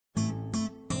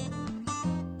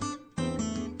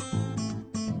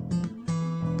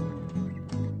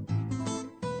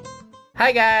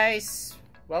Hi guys!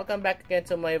 Welcome back again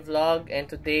to my vlog, and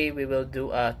today we will do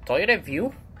a toy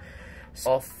review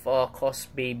of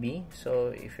Cosbaby. So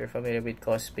if you're familiar with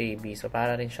Cosbaby, so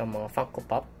para rin siyang mga Funko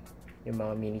Pop, yung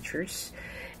mga miniatures.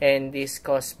 And this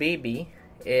Cosbaby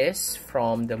is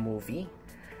from the movie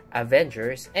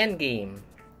Avengers Endgame.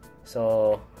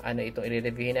 So ano itong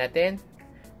i-reviewin natin?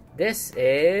 This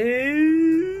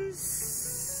is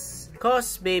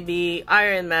Cosbaby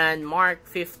Iron Man Mark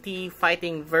 50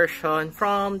 fighting version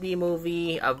from the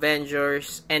movie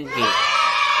Avengers Endgame.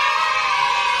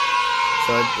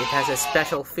 So it has a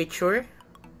special feature,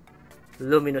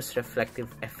 Luminous Reflective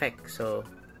Effect. So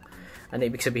ano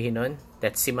ibig sabihin nun?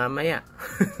 That's si mamaya.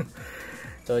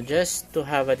 So just to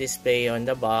have a display on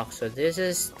the box, so this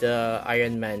is the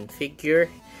Iron Man figure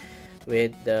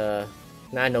with the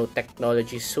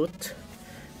nanotechnology suit.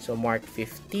 So Mark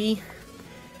 50.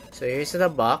 So here's the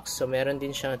box. So meron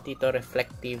din siyang ctto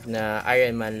reflective na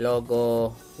Iron Man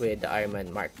logo with the Iron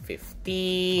Man Mark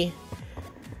 50.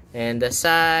 And the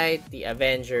side, the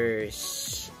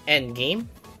Avengers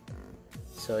Endgame.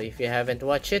 So if you haven't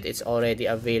watched it, it's already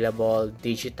available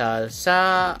digital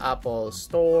sa Apple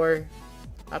Store.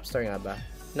 App Store nga ba?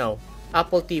 No.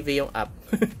 Apple TV yung app.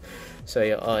 So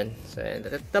yun. So and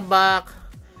at the back,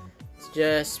 it's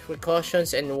just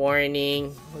precautions and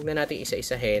warning. Huwag na natin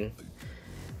isa-isahin.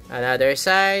 Another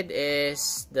side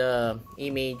is the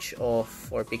image of,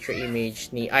 or picture image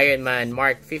ni Iron Man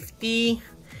Mark 50.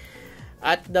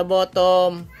 At the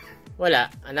bottom,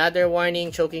 wala. Another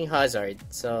warning, choking hazard.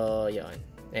 So, yon.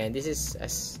 And this is,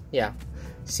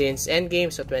 since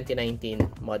Endgame, so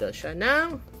 2019 model siya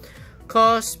ng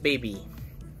Cosbaby.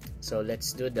 So,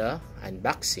 let's do the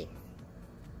unboxing.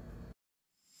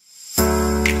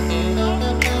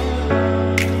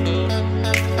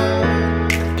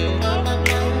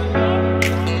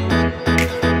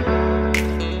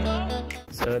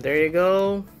 So there you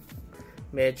go.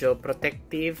 Medyo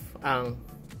protective ang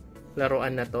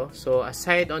laruan na to. So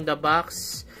aside on the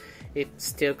box, it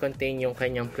still contain yung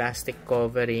kanyang plastic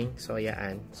covering. So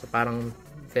yan. So parang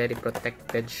very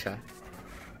protected siya.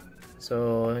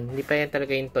 So hindi pa yan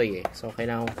talaga yung toy eh. So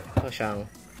kailangan ko siyang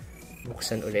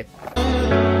buksan ulit.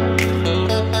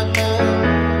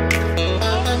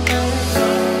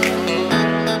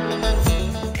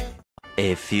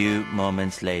 A few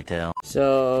moments later.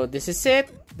 So, this is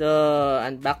it. The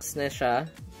unbox na siya.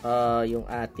 Yung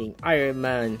ating Iron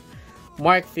Man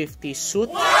Mark 50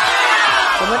 suit.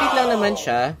 So, maliit lang naman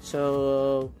siya.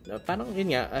 So, parang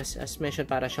yun nga, as mentioned,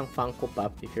 para siyang Funko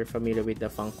Pop. If you're familiar with the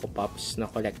Funko Pops na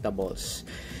collectibles.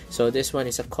 So, this one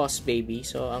is a Cosbaby.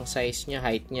 So, ang size niya,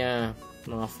 height niya,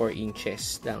 mga 4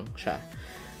 inches lang siya.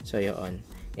 So, yun.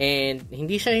 And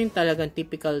hindi siya yung talagang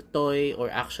typical toy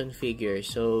or action figure.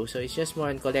 So it's just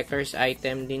more on collector's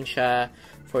item din siya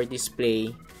for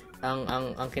display.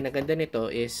 Ang kinaganda nito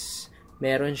is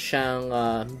meron siyang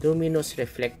luminous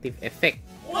reflective effect.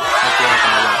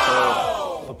 So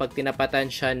kapag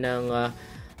tinapatan siya ng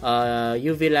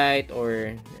UV light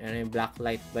or black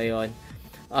light ba yun,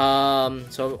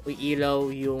 so iilaw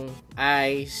yung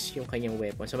eyes, yung kanyang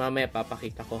weapon. So mamaya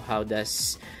papakita ko how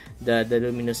does the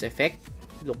luminous effect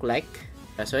look like.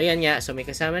 So ayan nga, so may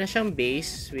kasama na siyang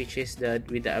base, which is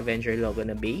with the Avenger logo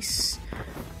na base.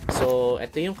 So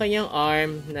ito yung kanyang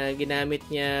arm na ginamit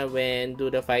niya when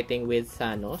do the fighting with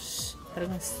Thanos.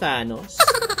 Parang Thanos.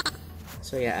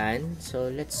 So yan. So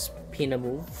let's pin a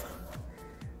move.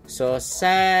 So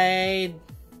side.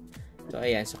 So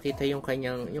ayan, so kita yung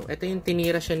kanyang ito yung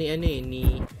tinira siya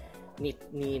ni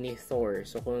Thor.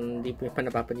 So kung hindi pa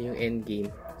napapanood yung Endgame,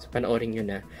 so panoorin nyo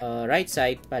na. Right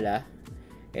side pala,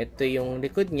 ito yung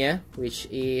likod niya, which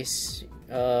is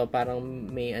parang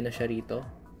may ano siya rito.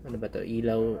 Ano ba to?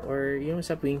 Ilaw or yung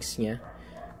sa wings niya.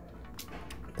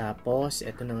 Tapos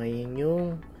ito na ngayon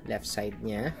yung left side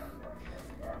niya.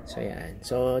 So yan.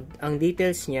 So ang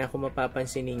details niya, kung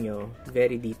mapapansin niyo,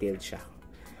 very detailed siya.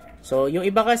 So yung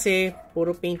iba kasi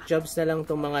puro paint jobs na lang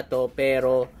tong mga to,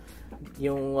 pero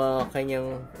yung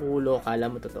kanyang ulo,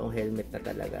 kala mo totoong helmet na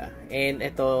talaga. And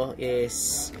ito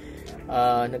is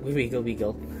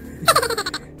nagwiwiggle-wiggle.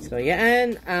 So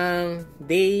yan ang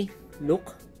day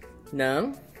look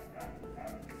ng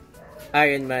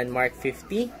Iron Man Mark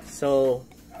 50. So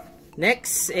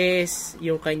next is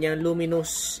yung kanyang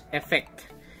luminous effect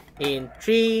in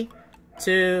 3,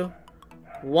 2,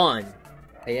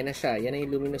 1. Ayan na siya. Yan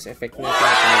ang luminous effect na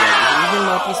tinatawag. If you will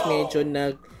notice, medyo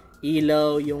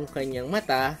nag-ilaw yung kanyang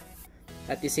mata.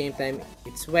 At the same time,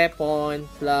 its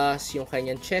weapon plus yung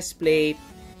kanyang chest plate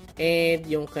and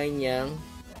yung kanyang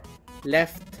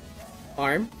left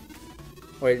arm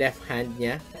or left hand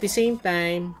niya. At the same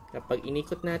time, kapag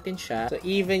inikot natin siya, so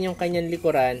even yung kanyang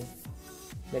likuran,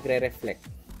 nagre-reflect.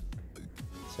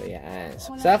 So, yan.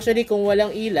 So, actually, kung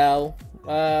walang ilaw,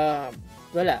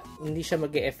 wala. Hindi siya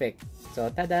mag-e-effect. So,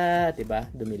 tada! Diba?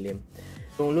 Dumilim.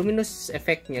 Yung luminous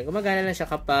effect niya, gumagana lang siya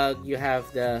kapag you have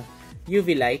the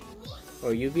UV light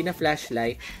or UV na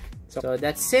flashlight. So,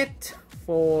 that's it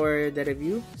for the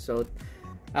review. So,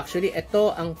 actually,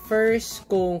 ito ang first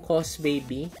kong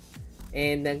Cosbaby.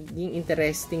 And naging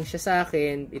interesting siya sa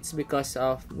akin. It's because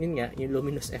of, yun nga, yung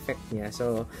luminous effect niya.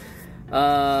 So,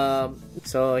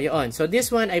 yun. So, this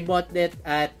one, I bought it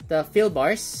at Phil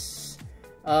Bars.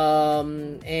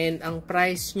 And ang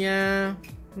price niya,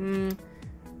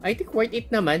 I think worth it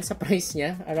naman sa price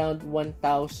niya. Around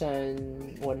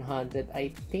 1,100,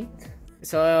 I think.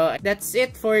 So, that's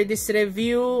it for this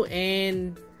review.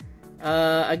 And,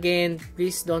 again,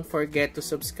 please don't forget to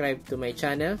subscribe to my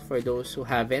channel for those who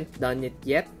haven't done it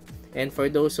yet. And for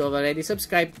those who have already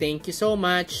subscribed, thank you so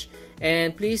much.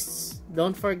 And please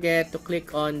don't forget to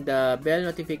click on the bell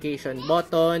notification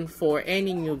button for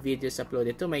any new videos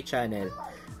uploaded to my channel.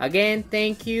 Again,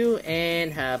 thank you and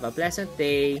have a pleasant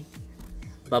day.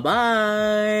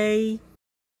 Bye-bye!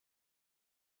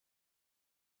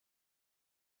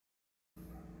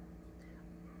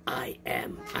 I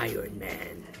am Iron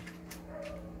Man.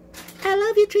 I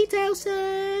love you,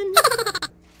 3000!